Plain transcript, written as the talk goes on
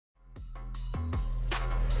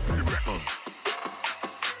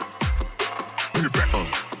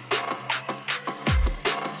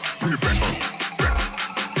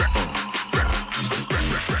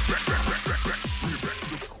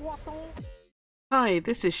Hi,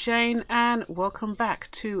 this is Shane and welcome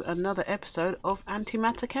back to another episode of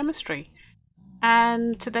Antimatter Chemistry.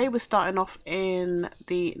 And today we're starting off in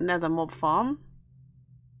the Nether Mob Farm.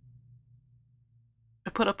 I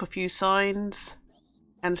put up a few signs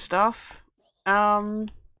and stuff. I've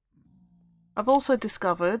also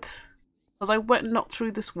discovered, because I went and knocked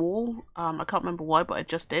through this wall, I can't remember why, but I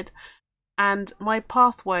just did. And my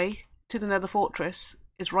pathway to the Nether Fortress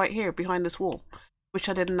is right here behind this wall, which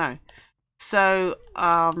I didn't know. So,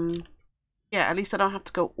 yeah, at least I don't have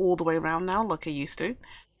to go all the way around now like I used to.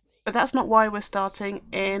 But that's not why we're starting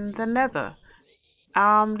in the Nether.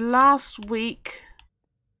 Last week...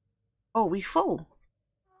 Oh, we full?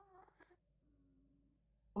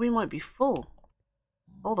 We might be full.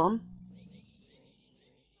 Hold on.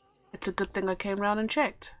 It's a good thing I came round and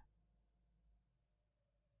checked.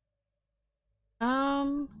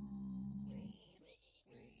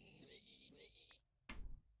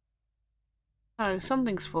 Oh,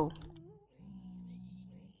 something's full.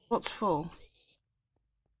 What's full?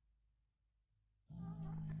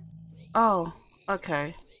 Oh,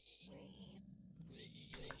 okay.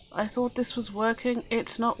 I thought this was working.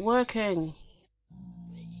 It's not working.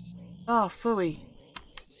 Ah, phooey.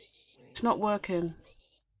 It's not working.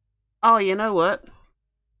 Oh, you know what?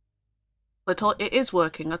 I told it is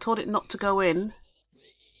working. I told it not to go in,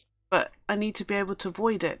 but I need to be able to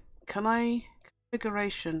avoid it. Can I?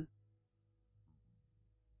 Configuration.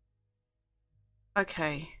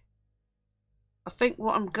 Okay. I think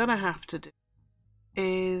what I'm gonna have to do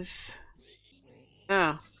is,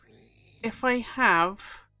 yeah, if I have,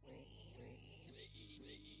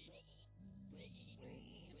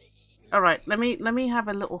 all right, let me have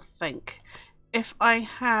a little think. If I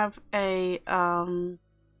have a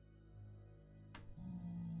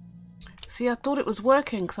see, I thought it was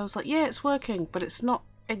working because I was like, yeah, it's working, but it's not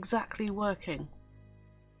exactly working.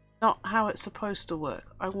 Not how it's supposed to work.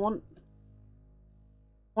 I want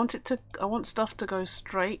stuff to go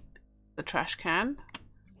straight the trash can.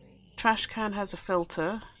 Trash can has a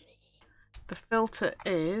filter. The filter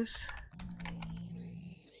is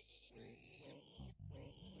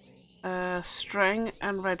string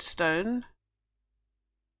and redstone.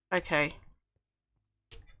 Okay.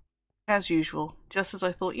 As usual. Just as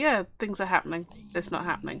I thought, yeah, things are happening. It's not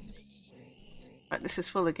happening. Right, this is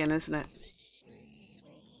full again, isn't it?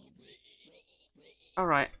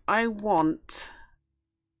 Alright, I want...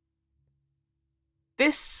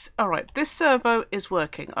 this... Alright, this servo is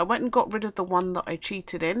working. I went and got rid of the one that I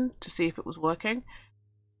cheated in to see if it was working.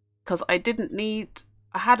 Because I didn't need...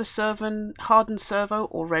 I had a hardened servo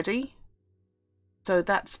already. So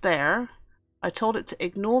that's there. I told it to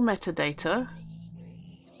ignore metadata.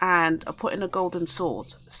 And I put in a golden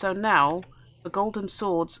sword. So now the golden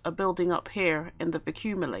swords are building up here in the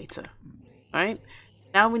accumulator. Right?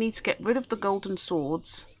 Now we need to get rid of the golden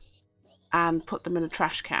swords and put them in a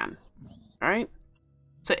trash can. Right?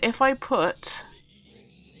 So if I put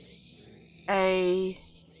a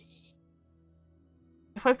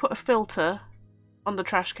filter on the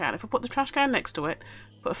trash can, if I put the trash can next to it,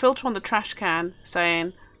 put a filter on the trash can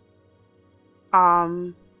saying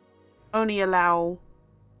only allow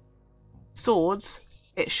swords,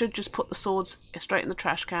 it should just put the swords straight in the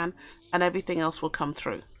trash can and everything else will come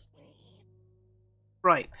through.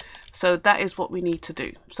 Right, so that is what we need to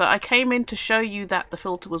do. So I came in to show you that the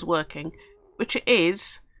filter was working, which it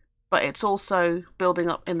is, but it's also building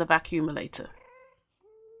up in the accumulator.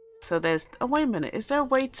 So there's... oh, wait a minute, is there a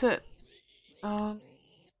way to...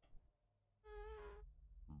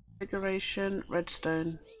 configuration,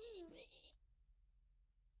 redstone.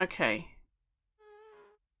 Okay.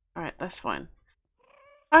 Alright, that's fine.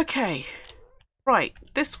 Okay. Right,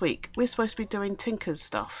 this week we're supposed to be doing Tinker's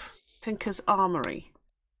stuff. Tinker's Armory.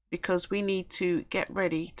 Because we need to get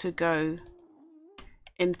ready to go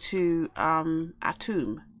into our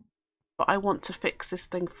tomb. But I want to fix this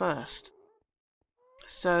thing first.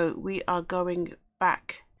 So we are going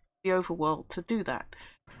back the overworld to do that.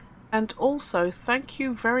 And also thank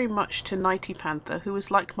you very much to Nighty Panther, who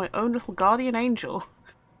is like my own little guardian angel,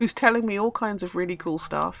 who's telling me all kinds of really cool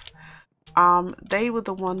stuff. They were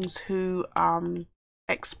the ones who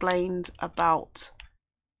explained about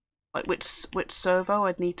like which servo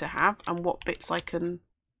I'd need to have and what bits I can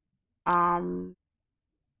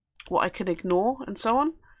what I can ignore and so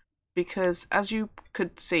on, because as you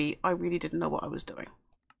could see I really didn't know what I was doing.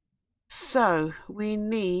 So we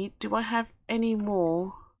need... do I have any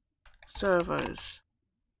more servos?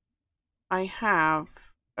 I have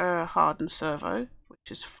a hardened servo,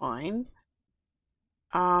 which is fine.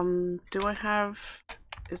 Do I have...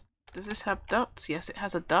 does this have ducts? Yes, it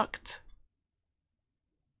has a duct. Has a duct.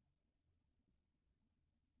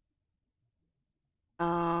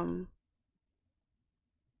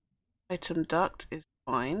 Item duct is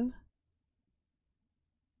fine.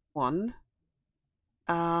 1.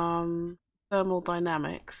 Thermal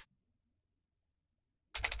dynamics.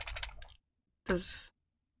 Because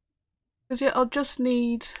yeah, I'll just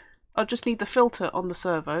need the filter on the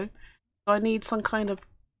servo. So I need some kind of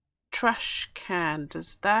trash can.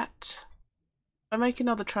 Does that... I make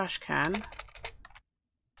another trash can.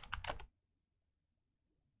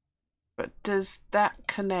 But does that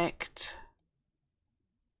connect?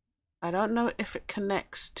 I don't know if it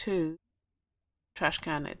connects to trash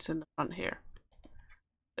can. It's in the front here.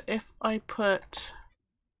 So if I put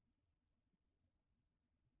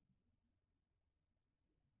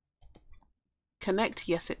connect,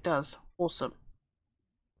 yes it does. Awesome.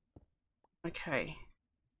 Okay.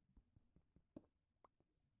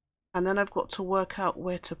 And then I've got to work out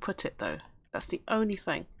where to put it though. That's the only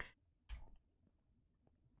thing.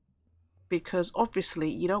 Because obviously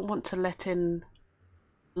you don't want to let in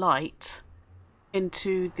light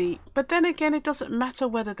into the... But then again, it doesn't matter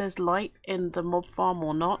whether there's light in the mob farm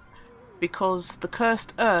or not, because the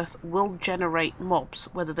cursed earth will generate mobs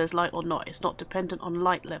whether there's light or not. It's not dependent on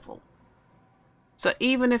light level. So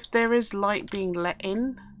even if there is light being let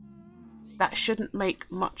in, that shouldn't make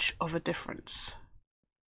much of a difference.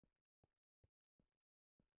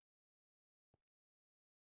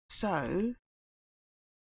 So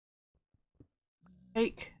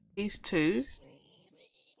take these two,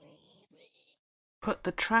 put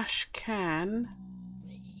the trash can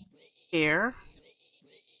here,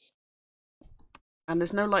 and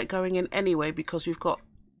there's no light going in anyway because we've got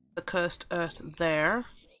the cursed earth there.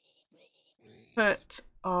 Put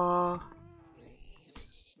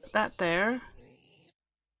that there,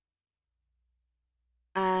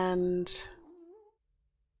 and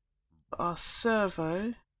our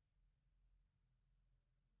servo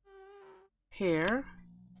here,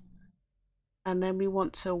 and then we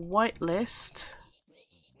want to whitelist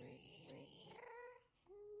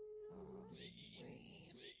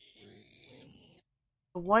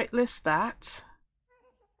that.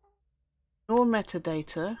 Ignore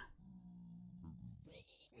metadata.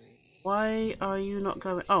 Why are you not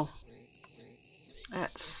going? Oh,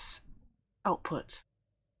 that's output. Is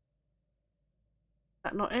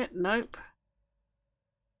that not it? Nope.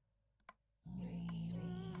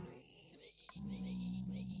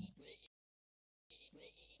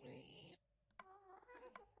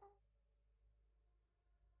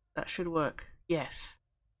 That should work. Yes,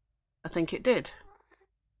 I think it did.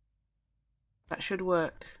 That should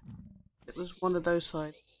work. It was one of those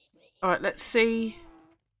sides. Alright, let's see.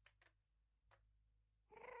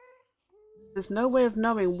 There's no way of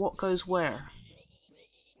knowing what goes where.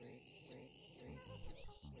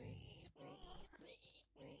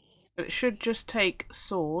 But it should just take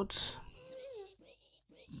swords.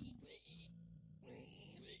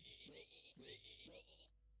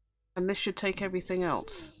 And this should take everything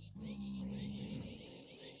else.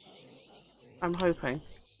 I'm hoping.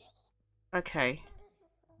 Okay.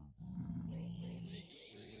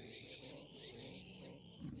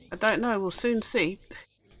 I don't know, we'll soon see.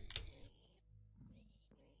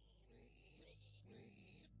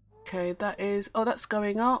 Okay, that is... Oh, that's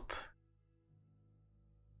going up.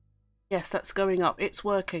 Yes, that's going up. It's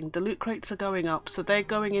working. The loot crates are going up, so they're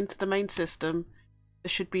going into the main system. There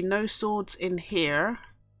should be no swords in here.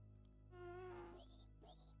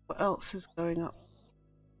 What else is going up?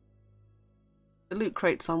 The loot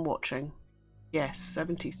crates I'm watching. Yes,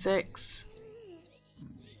 76.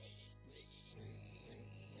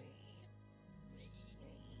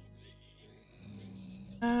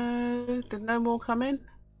 Did no more come in?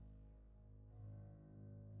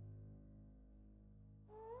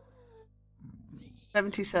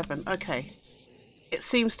 $77. Okay. It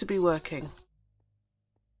seems to be working.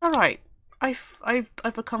 Alright. I've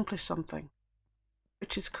accomplished something.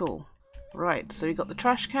 Which is cool. Right, so we got the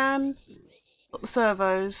trash can, got the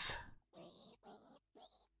servos.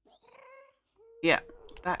 Yeah,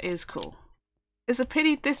 that is cool. It's a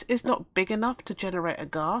pity this is not big enough to generate a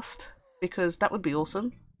ghast, because that would be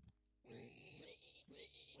awesome.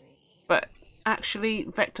 But actually,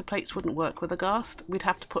 vector plates wouldn't work with a ghast. We'd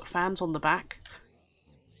have to put fans on the back.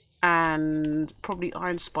 And probably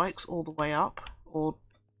iron spikes all the way up, or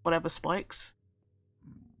whatever spikes.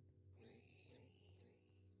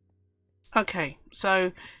 Okay,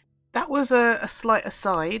 so that was a slight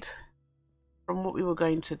aside from what we were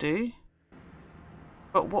going to do.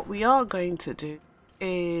 But what we are going to do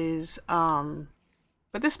is,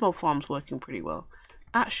 but this mob farm's working pretty well.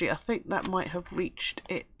 Actually, I think that might have reached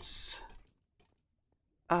its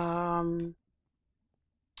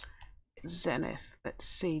zenith. Let's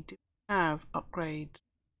see, do we have upgrades?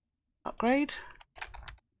 Upgrade.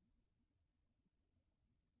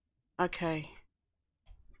 Okay.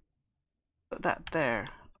 Put that there.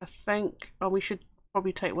 I think, oh, we should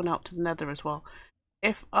probably take one out to the nether as well.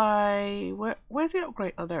 If I, where's the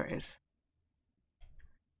upgrade? Oh, there it is.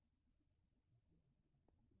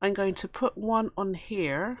 I'm going to put one on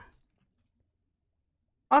here.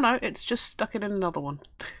 Oh no, it's just stuck it in another one.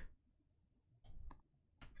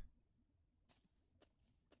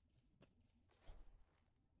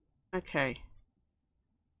 Okay.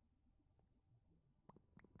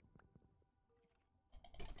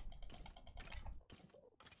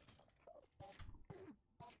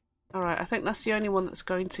 Alright, I think that's the only one that's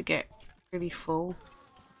going to get really full.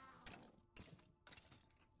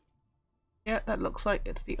 Yeah, that looks like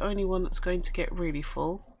it's the only one that's going to get really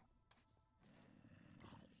full.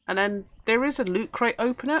 And then there is a loot crate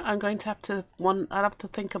opener. I'm going to have to I'll have to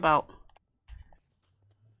think about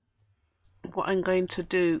what I'm going to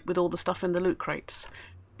do with all the stuff in the loot crates,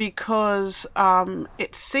 because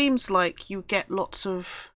it seems like you get lots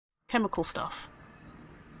of chemical stuff,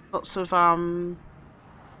 lots of I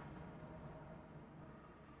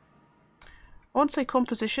won't say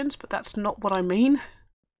compositions, but that's not what I mean.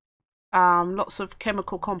 Lots of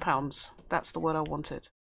chemical compounds. That's the word I wanted.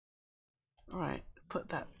 All right, put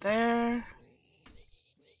that there.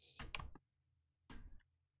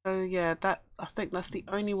 So yeah, that, I think that's the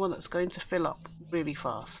only one that's going to fill up really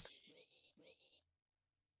fast.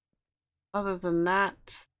 Other than that,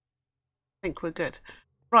 I think we're good.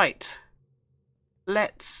 Right,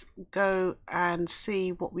 let's go and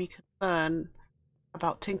see what we can learn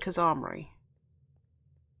about Tinker's Armory.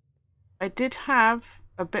 I did have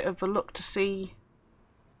a bit of a look to see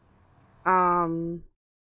what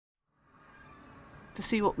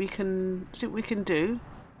we can do.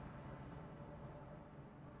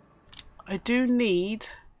 I do need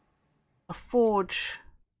a forge.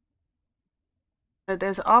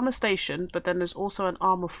 There's an armor station, but then there's also an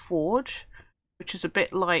armor forge, which is a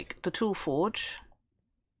bit like the tool forge.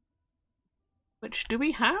 Which do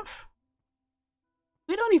we have?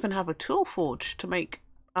 We don't even have a tool forge to make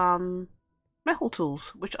metal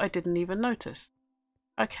tools, which I didn't even notice.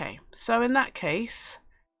 Okay, so in that case,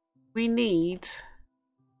 we need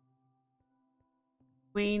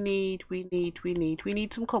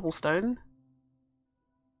some cobblestone.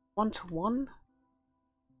 1 to 1?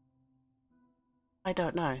 I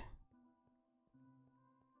don't know.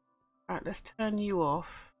 Alright, let's turn you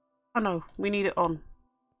off. Oh no, we need it on,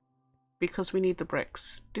 because we need the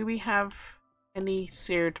bricks. Do we have any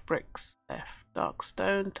seared bricks left? Dark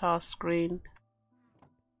stone, task screen.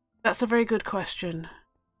 That's a very good question.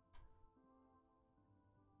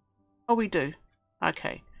 Oh, we do.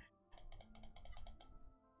 Okay.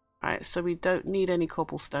 Alright, so we don't need any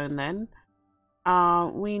cobblestone then.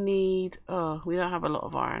 We need, oh, we don't have a lot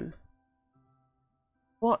of iron.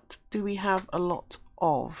 What do we have a lot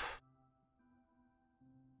of?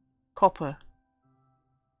 Copper.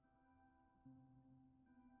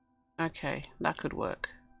 Okay, that could work.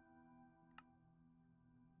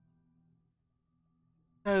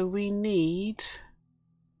 So we need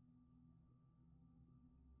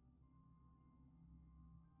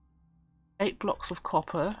 8 blocks of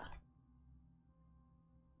copper.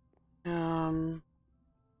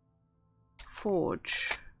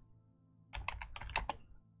 Forge.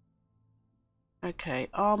 Okay,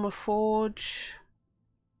 armor forge.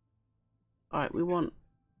 Alright, we want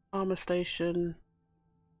armor station.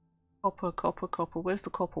 Copper, copper, copper. Where's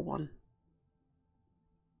the copper one?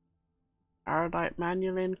 Ironite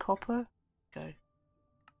manulin copper. Okay.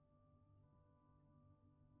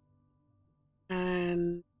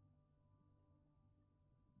 And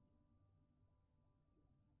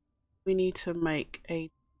we need to make a,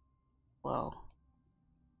 well,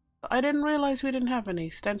 I didn't realize we didn't have any.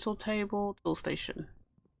 Stencil table, tool station.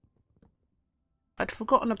 I'd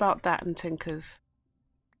forgotten about that in Tinker's.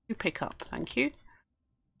 You pick up, thank you.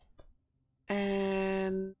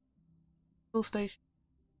 And tool station.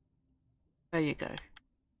 There you go.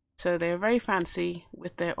 So they're very fancy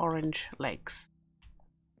with their orange legs.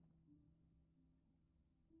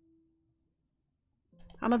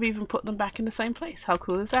 And I've even put them back in the same place. How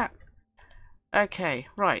cool is that? Okay,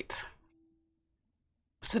 right.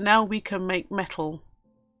 So now we can make metal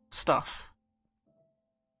stuff.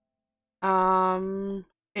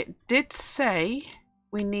 It did say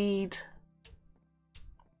we need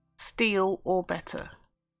steel or better.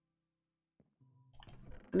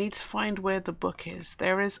 I need to find where the book is.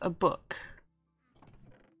 There is a book.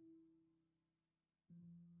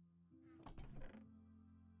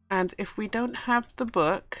 And if we don't have the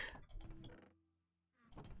book,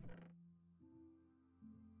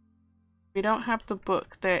 We don't have the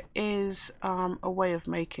book. There is a way of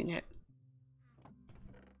making it.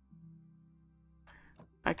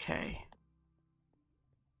 Okay.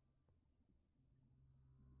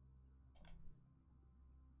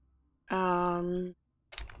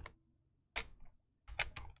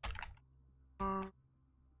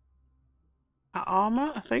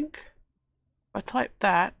 Armour, I think. If I type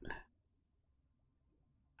that.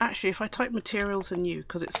 Actually, if I type materials and new,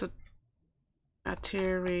 because it's a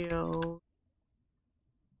material.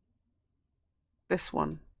 This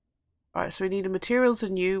one. Alright, so we need a materials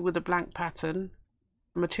and new with a blank pattern.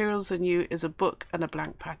 Materials and new is a book and a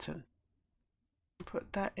blank pattern.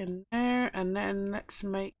 Put that in there, and then let's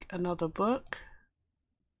make another book.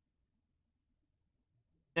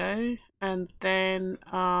 Go, and then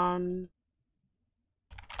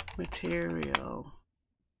material.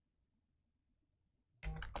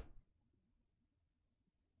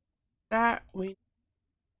 That we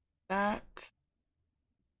that,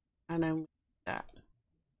 and then that.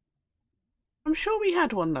 I'm sure we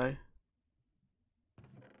had one though.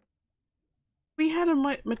 We had a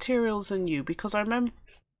materials and new because I remember,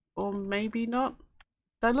 or maybe not.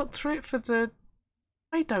 I looked through it for the.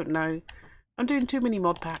 I don't know. I'm doing too many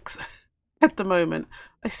mod packs at the moment.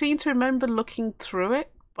 I seem to remember looking through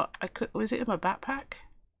it, but I could. Was it in my backpack?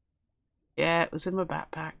 Yeah, it was in my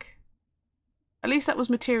backpack. At least that was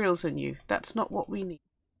materials and new. That's not what we need.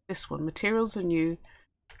 This one, materials and new,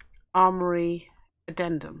 Armory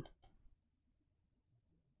addendum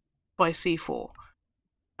by C4.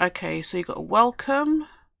 Okay, so you got a welcome.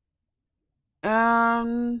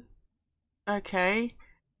 Okay.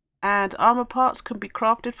 And armor parts can be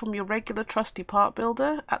crafted from your regular trusty part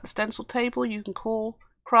builder. At the stencil table, you can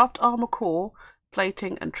craft armor core,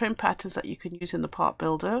 plating, and trim patterns that you can use in the part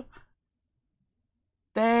builder.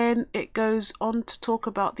 Then it goes on to talk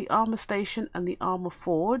about the armor station and the armor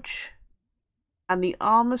forge. And the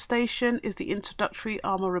armor station is the introductory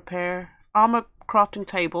armor crafting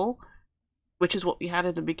table, which is what we had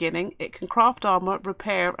in the beginning. It can craft armor,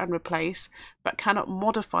 repair, and replace, but cannot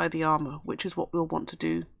modify the armor, which is what we'll want to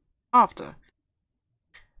do after.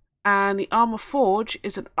 And the armor forge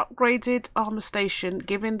is an upgraded armor station,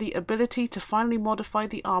 giving the ability to finally modify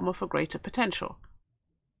the armor for greater potential.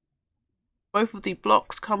 Both of the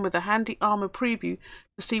blocks come with a handy armor preview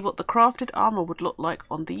to see what the crafted armor would look like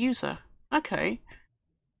on the user. Okay.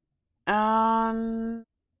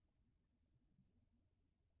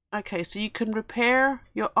 Okay, so you can repair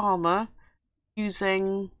your armor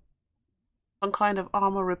using some kind of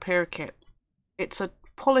armor repair kit. It's a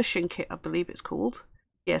polishing kit, I believe it's called.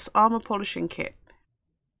 Yes, armor polishing kit.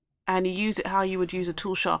 And you use it how you would use a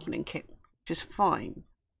tool sharpening kit, which is fine.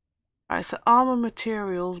 Alright, so armor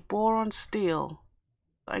materials, boron steel.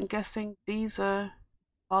 I'm guessing these are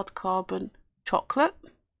hard carbon chocolate?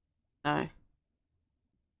 No.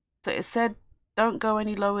 So it said don't go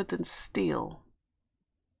any lower than steel.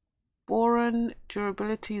 Boron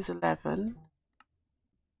durability is 11.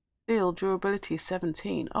 Steel durability is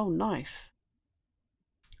 17. Oh, nice.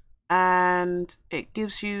 And it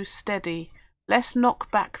gives you steady. Less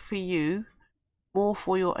knockback for you, more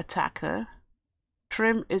for your attacker.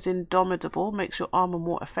 Trim is indomitable, makes your armor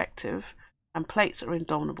more effective. And plates are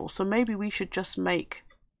indomitable. So maybe we should just make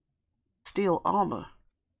steel armor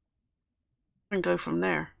and go from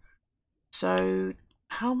there. So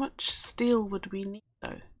how much steel would we need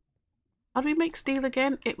though? How do we make steel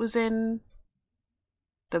again? It was in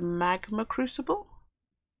the magma crucible?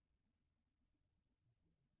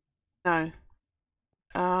 No.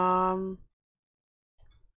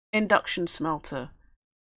 Induction smelter.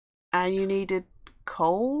 And you needed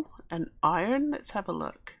coal and iron. Let's have a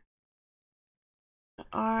look.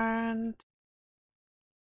 Iron.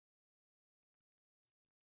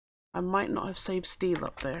 I might not have saved steel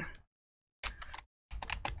up there.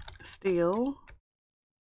 Steel.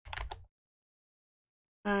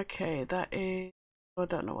 Okay, that is. I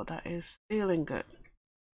don't know what that is. Steel ingot.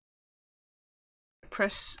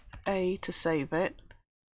 Press A to save it.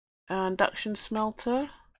 Induction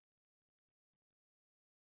smelter.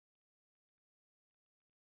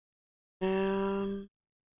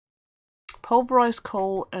 Pulverized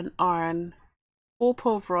coal and iron. 4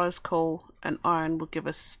 pulverized coal and iron will give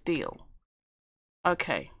us steel.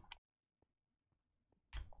 Okay.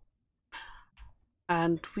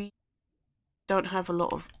 And we don't have a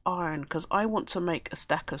lot of iron because I want to make a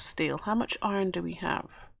stack of steel. How much iron do we have?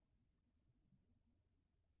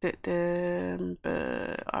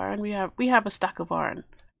 Iron, we have a stack of iron.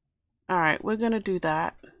 All right, we're gonna do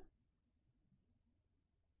that.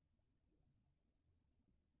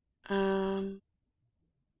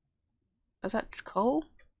 Is that coal?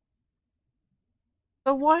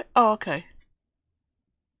 So why? Oh, okay.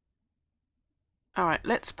 Alright,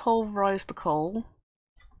 let's pulverize the coal.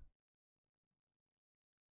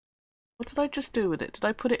 What did I just do with it? Did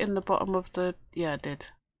I put it in the bottom of the... Yeah, I did.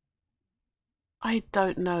 I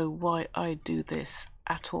don't know why I do this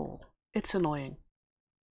at all. It's annoying.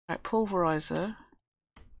 Alright, pulverizer.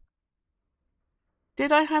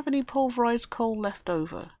 Did I have any pulverized coal left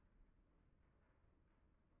over?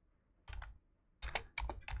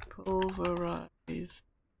 Pulverize.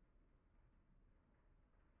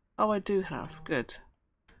 Oh, I do have. Good.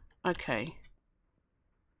 Okay.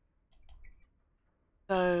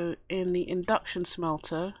 So, in the induction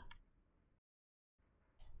smelter,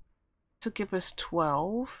 to give us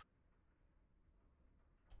 12.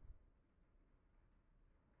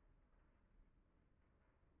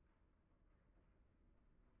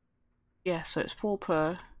 Yeah, so it's 4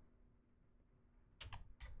 per.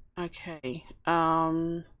 Okay.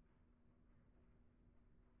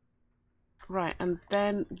 Right, and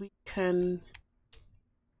then we can...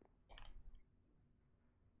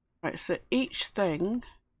 Right, so each thing...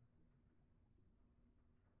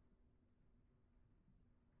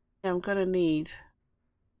 Yeah, I'm gonna need...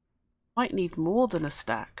 Might need more than a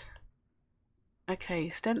stack. Okay,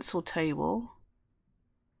 stencil table.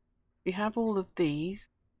 We have all of these.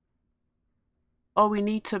 Oh, we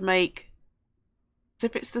need to make...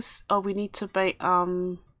 If it's this... Oh, we need to make,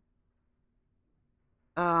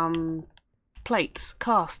 plates,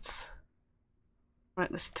 casts.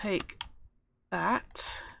 Right, let's take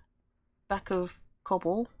that. Stack of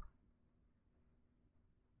cobble.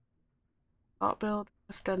 Art build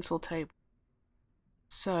a stencil table.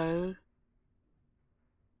 So...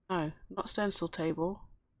 No, not stencil table.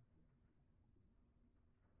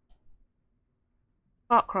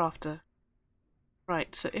 Art crafter.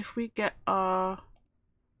 Right, so if we get our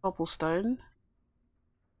cobblestone,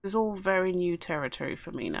 this is all very new territory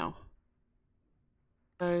for me now.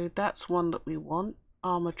 So that's one that we want.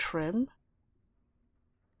 Armor trim.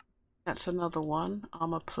 That's another one.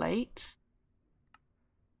 Armor plate.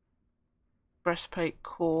 Breastplate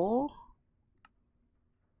core.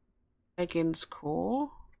 Leggings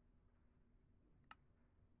core.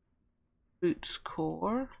 Boots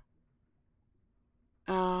core.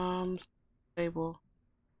 Table.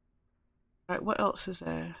 Right, what else is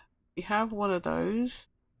there? We have one of those.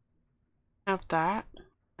 Have that.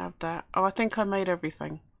 Have that. Oh, I think I made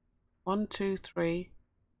everything. 1, 2, 3,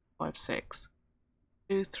 5, 6.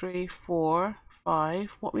 2, 3, 4,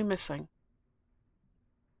 5. What are we missing?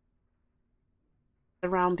 The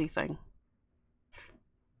roundy thing.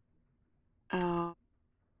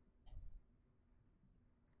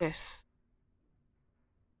 This.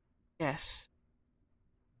 Yes.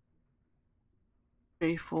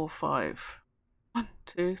 3, 4, 5. 1,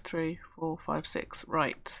 2, 3, 4, 5, 6.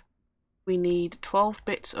 Right. We need 12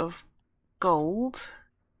 bits of gold.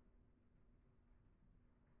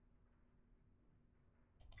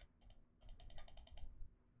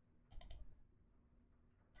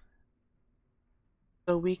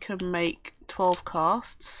 So we can make 12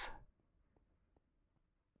 casts.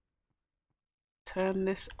 Turn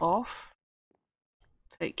this off.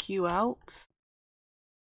 Take you out.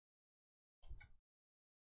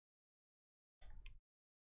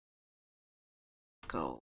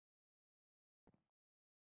 Gold.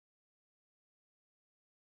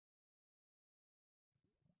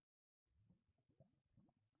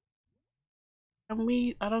 Can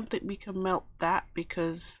we? I don't think we can melt that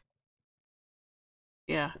because,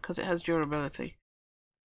 yeah, because it has durability.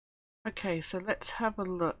 Okay, so let's have a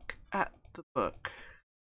look at the book.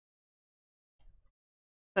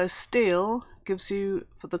 So steel gives you,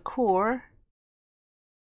 for the core,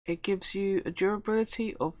 it gives you a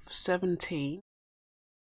durability of 17.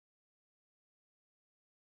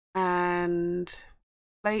 And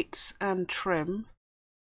plates and trim,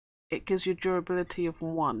 it gives you durability of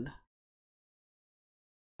 1.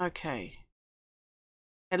 Okay.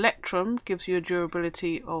 Electrum gives you a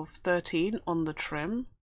durability of 13 on the trim.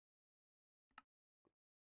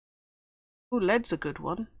 Oh, lead's a good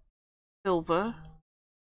one. Silver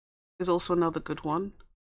is also another good one.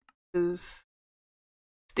 Because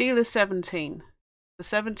steel is 17. The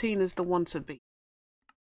 17 is the one to beat.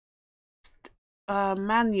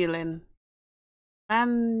 Manulin.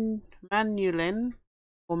 Manulin.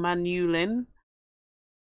 Or manulin.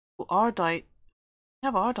 Or ardite. We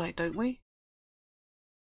have ardite, don't we?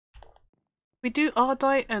 We do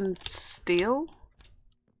ardite and steel.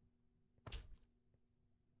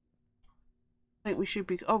 I think we should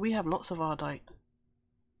be... Oh, we have lots of ardite.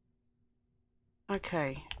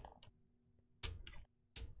 Okay.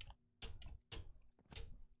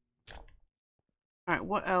 Alright,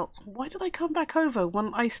 what else? Why did I come back over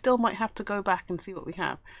when I still might have to go back and see what we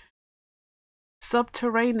have?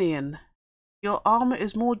 Subterranean. Your armor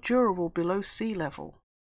is more durable below sea level.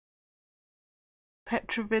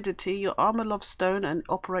 Petrividity. Your armor loves stone and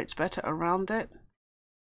operates better around it.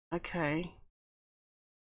 Okay.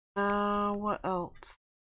 What else?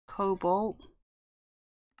 Cobalt.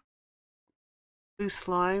 Blue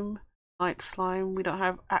slime. Night slime. We don't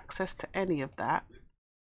have access to any of that.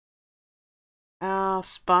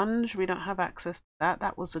 Sponge. We don't have access to that.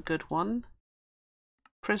 That was a good one.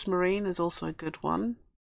 Prismarine is also a good one.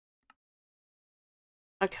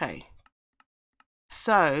 Okay.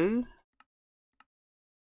 So,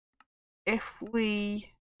 if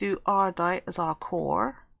we do Ardite as our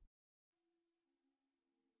core.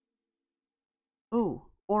 Ooh,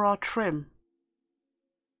 or our trim.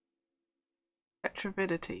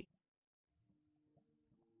 Petrividity.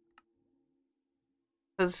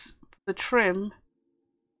 Because the trim,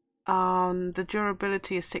 the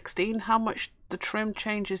durability is 16. How much the trim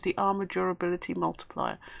changes the armor durability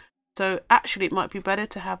multiplier. So actually it might be better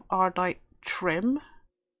to have Ardite trim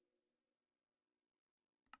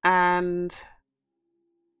and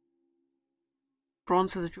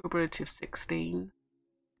bronze has a durability of 16.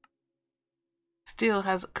 Steel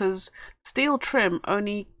has, because steel trim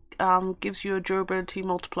only gives you a durability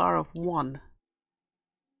multiplier of 1.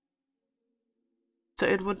 So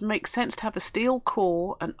it would make sense to have a steel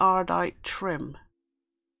core and Ardite trim.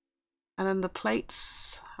 And then the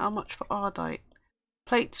plates, how much for Ardite?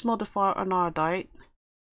 Plates modifier on Ardite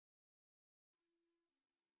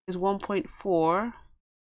is 1.4,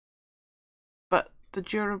 but the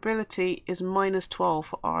durability is -12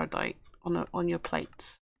 for Ardite on your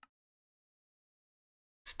plates.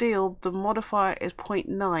 Steel, the modifier is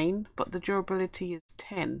 0.9, but the durability is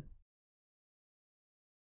 10.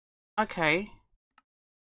 Okay.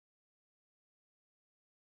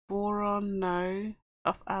 Boron, no.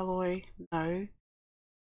 Tough alloy, no.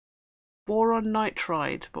 Boron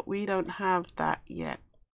nitride, but we don't have that yet,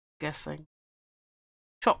 guessing.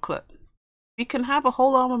 Chocolate. We can have a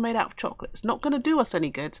whole armor made out of chocolate. It's not going to do us any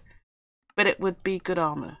good, but it would be good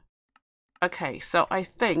armor. Okay, so I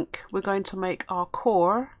think we're going to make our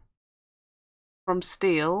core from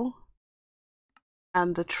steel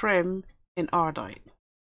and the trim in Ardite.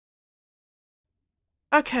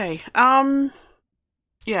 Okay,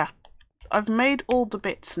 yeah, I've made all the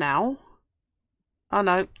bits now. Oh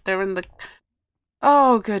no, they're in the...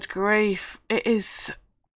 Oh, good grief. It is...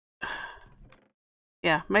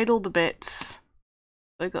 Yeah, made all the bits.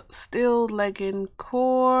 So I got steel legging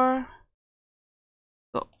core.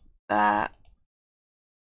 Got that.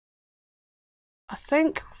 I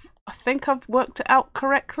think I've worked it out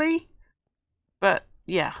correctly. But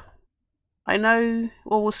yeah. I know,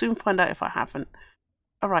 well, we'll soon find out if I haven't.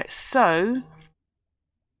 Alright, so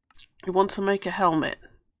we want to make a helmet.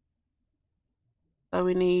 So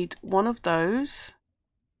we need one of those.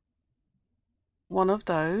 One of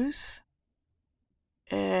those.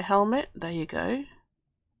 Helmet, there you go.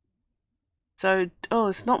 So, oh,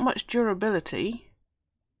 it's not much durability.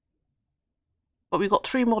 But we've got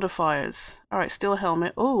 3 modifiers. Alright, steel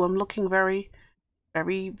helmet. Oh, I'm looking very,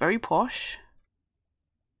 very, very posh.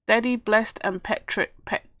 Steady, blessed, and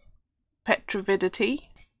petrividity.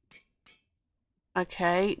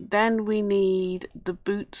 Okay, then we need the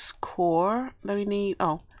boots core. Then we need,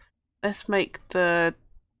 oh, let's make the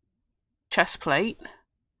chest plate.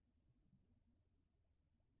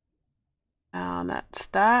 And that's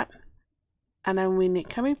that. And then we need,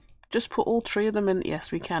 can we just put all 3 of them in?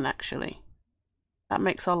 Yes, we can actually. That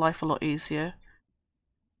makes our life a lot easier.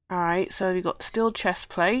 Alright, so we've got steel chest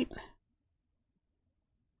plate.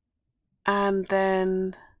 And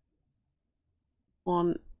then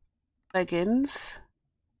one leggings.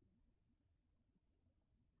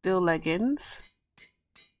 Steel leggings.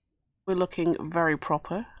 We're looking very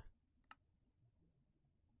proper.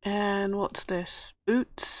 And what's this?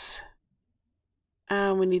 Boots.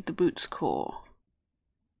 And we need the boots core.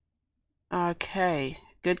 Okay,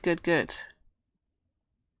 good, good, good.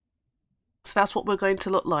 So that's what we're going to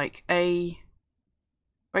look like. A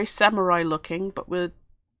very samurai looking, but with,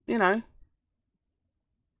 you know.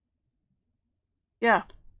 Yeah,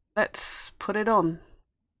 let's put it on.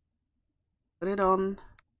 Put it on.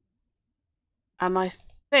 And I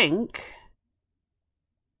think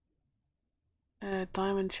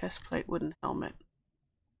diamond chest plate, wooden helmet.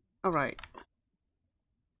 Alright.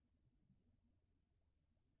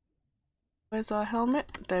 Where's our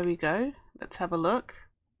helmet? There we go. Let's have a look.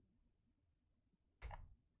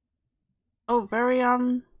 Oh, very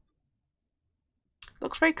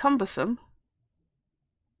looks very cumbersome.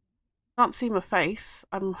 Can't see my face.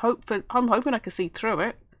 I'm hoping I can see through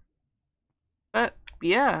it. But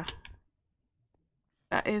yeah.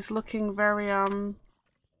 That is looking very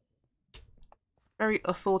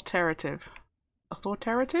authoritative.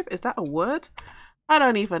 Authoritative? Is that a word? I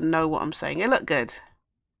don't even know what I'm saying. It looked good.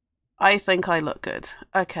 I think I look good.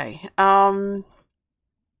 Okay. Now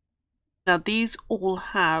these all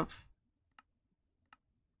have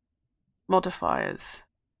modifiers.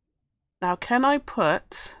 Now can I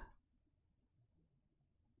put...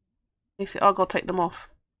 You see, I'll go take them off.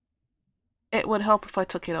 It would help if I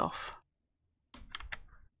took it off.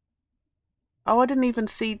 Oh, I didn't even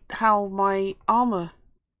see how my armor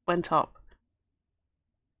went up.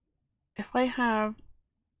 If I have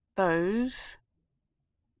those...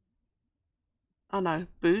 Oh no,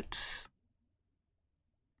 boots.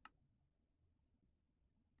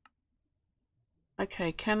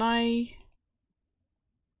 Okay, can I...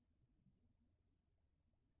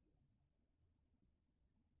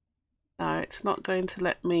 No, it's not going to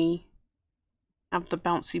let me have the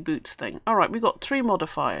bouncy boots thing. Alright, we've got 3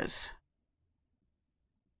 modifiers.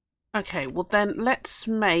 Okay, well then let's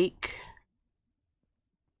make...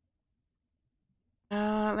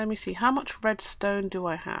 let me see, how much redstone do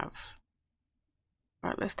I have?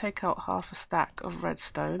 Right, let's take out half a stack of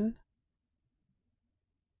redstone.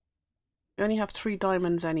 We only have 3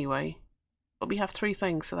 diamonds anyway, but we have 3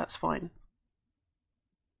 things, so that's fine.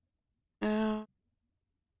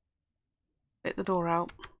 Take the door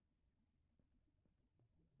out.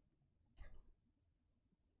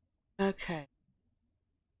 Okay.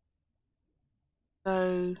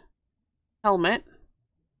 So, helmet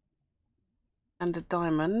and a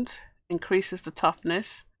diamond increases the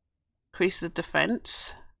toughness, increases the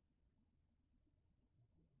defense.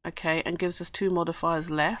 Okay, and gives us 2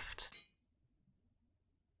 modifiers left.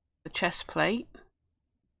 The chest plate.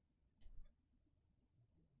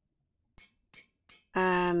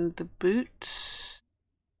 And the boots.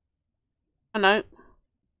 Oh no.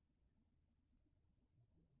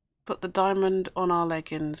 Put the diamond on our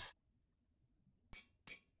leggings.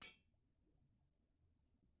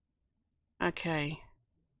 Okay.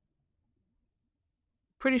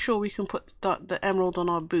 Pretty sure we can put the emerald on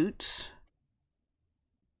our boots.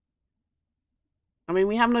 I mean,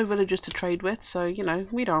 we have no villagers to trade with, so, you know,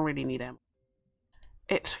 we don't really need them.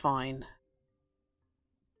 It's fine.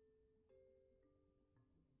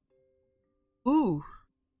 Ooh.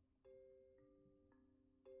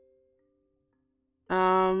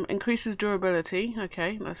 Increases durability.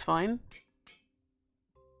 Okay, that's fine.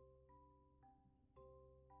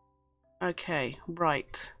 Okay,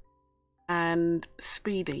 right. And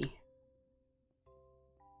speedy.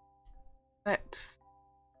 Let's...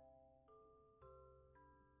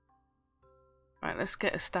 Right, let's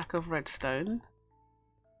get a stack of redstone.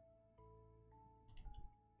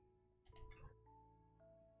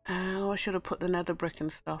 Oh, I should have put the nether brick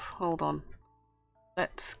and stuff. Hold on.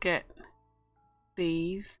 Let's get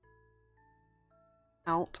these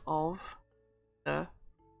out of the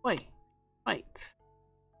way. Right.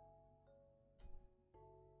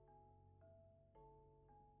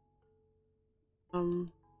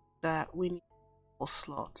 That we need 4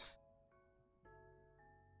 slots.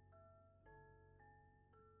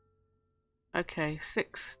 Okay,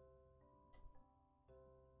 6.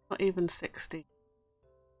 Not even 60.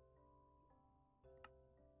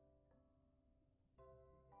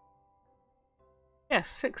 Yes,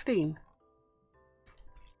 16.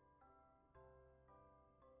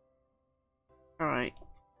 Alright.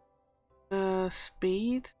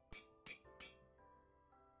 Speed.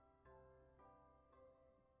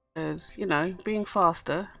 As you know, being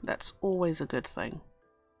faster, that's always a good thing.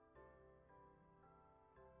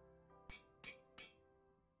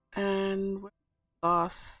 And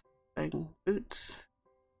last thing, boots.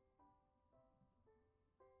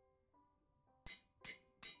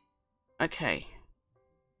 Okay.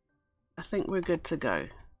 I think we're good to go.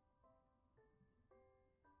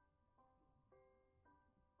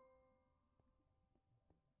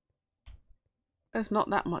 It's not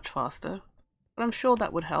that much faster, but I'm sure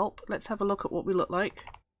that would help. Let's have a look at what we look like.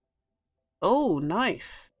 Oh,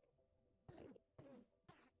 nice.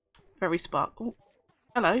 Very sparkly.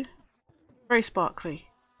 Hello. Very sparkly.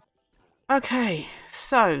 Okay,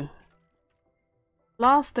 so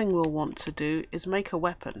last thing we'll want to do is make a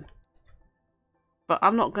weapon. But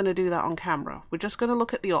I'm not going to do that on camera. We're just going to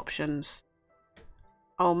look at the options.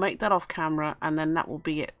 I'll make that off camera and then that will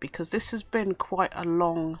be it, because this has been quite a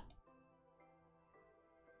long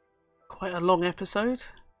episode.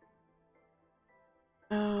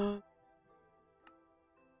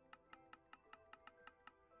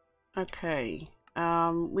 Okay.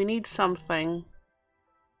 We need something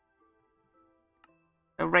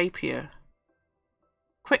rapier.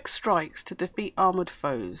 Quick strikes to defeat armored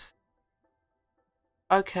foes.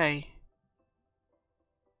 Okay.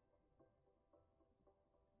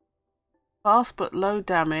 Fast but low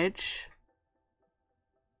damage.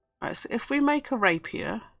 Alright, so if we make a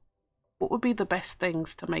rapier, what would be the best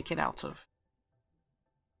things to make it out of?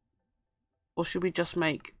 Or should we just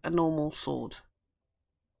make a normal sword?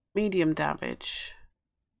 Medium damage.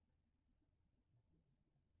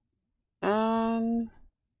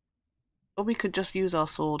 Or we could just use our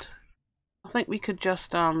sword. I think we could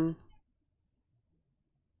just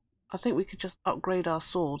upgrade our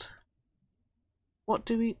sword. What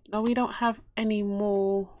do we... No, we don't have any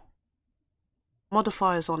more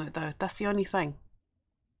modifiers on it though. That's the only thing.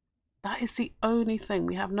 That is the only thing.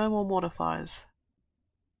 We have no more modifiers.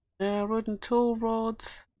 Wooden tool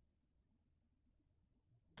rods.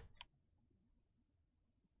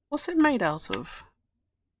 What's it made out of?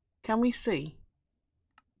 Can we see?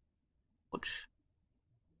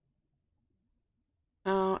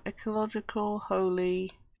 Ecological,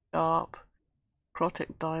 holy, sharp,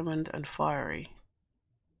 necrotic diamond, and fiery.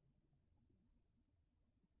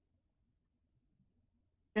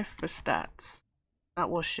 Shift for stats. That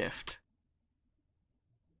was shift.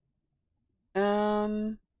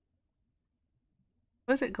 Where's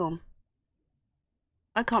it gone?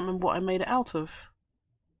 I can't remember what I made it out of.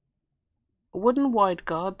 A wooden wide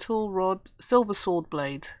guard, tool rod, silver sword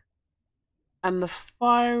blade. And the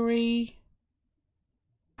fiery...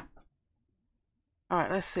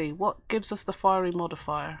 Alright, let's see. What gives us the fiery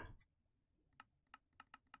modifier?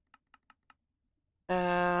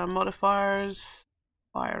 Modifiers...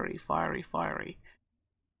 Fiery, fiery, fiery.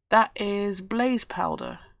 That is blaze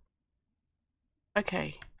powder.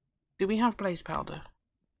 Okay. Do we have blaze powder?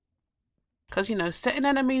 Because, you know, setting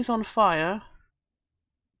enemies on fire...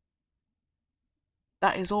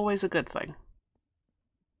 That is always a good thing.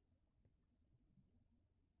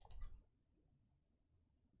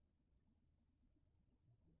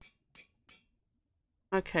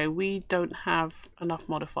 Okay, we don't have enough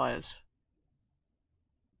modifiers.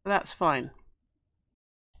 That's fine.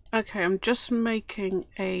 Okay, I'm just making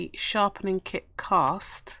a sharpening kit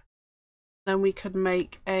cast. Then we could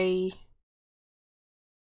make a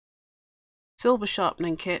silver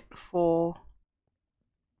sharpening kit for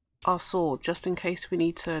our sword, just in case we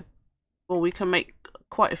need to... Well, we can make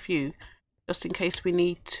quite a few, just in case we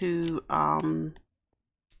need to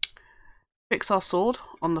fix our sword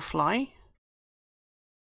on the fly.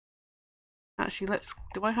 Actually, let's...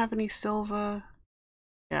 Do I have any silver?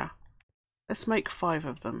 Yeah. Let's make 5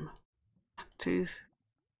 of them. 2.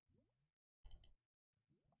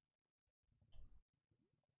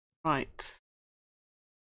 Right.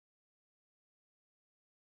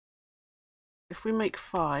 If we make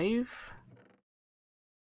 5...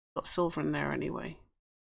 Got silver in there anyway.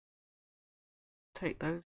 Take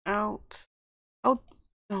those out. Oh,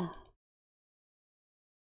 no.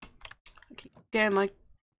 Again, I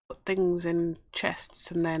put things in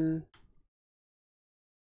chests and then...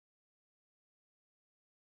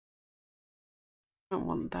 Don't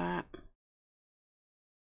want that.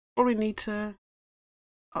 Probably need to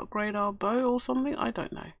upgrade our bow or something. I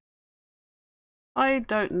don't know. I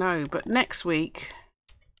don't know, but next week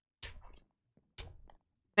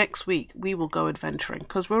we will go adventuring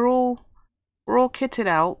because we're all kitted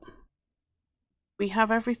out. We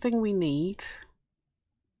have everything we need,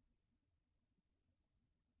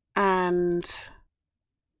 and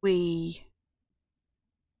we're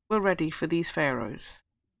ready for these pharaohs.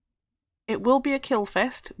 It will be a kill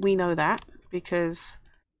fest, we know that, because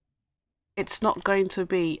it's not going to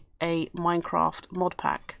be a Minecraft mod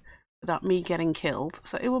pack without me getting killed.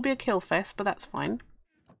 So it will be a kill fest, but that's fine.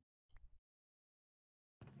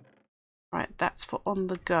 Right, that's for on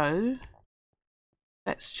the go.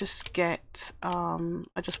 Let's just get,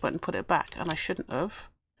 I just went and put it back and I shouldn't have.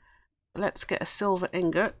 Let's get a silver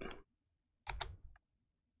ingot.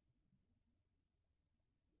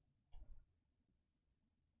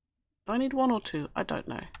 Do I need 1 or 2? I don't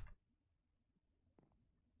know.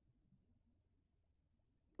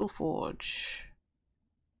 Full forge.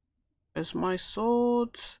 There's my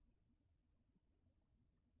sword. Does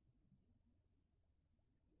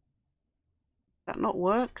that not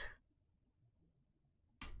work?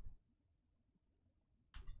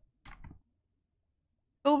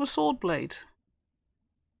 Silver sword blade.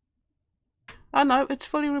 Oh no, it's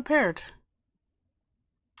fully repaired.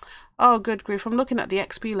 Oh, good grief, I'm looking at the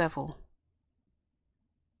XP level.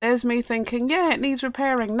 There's me thinking, yeah, it needs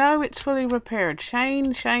repairing. No, it's fully repaired.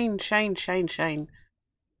 Chaynne.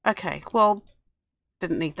 Okay, well,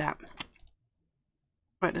 didn't need that.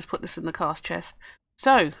 Right, let's put this in the cast chest.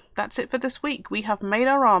 So that's it for this week. We have made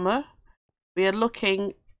our armour. We are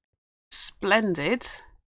looking splendid.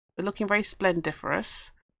 We're looking very splendiferous.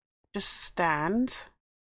 Just stand.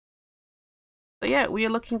 So yeah, we are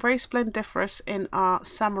looking very splendiferous in our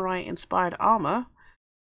samurai inspired armour.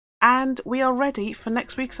 And we are ready for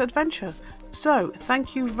next week's adventure. So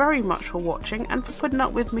thank you very much for watching and for putting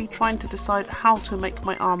up with me trying to decide how to make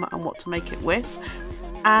my armour and what to make it with.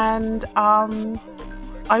 And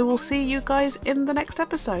I will see you guys in the next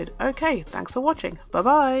episode. Okay, thanks for watching. Bye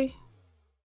bye.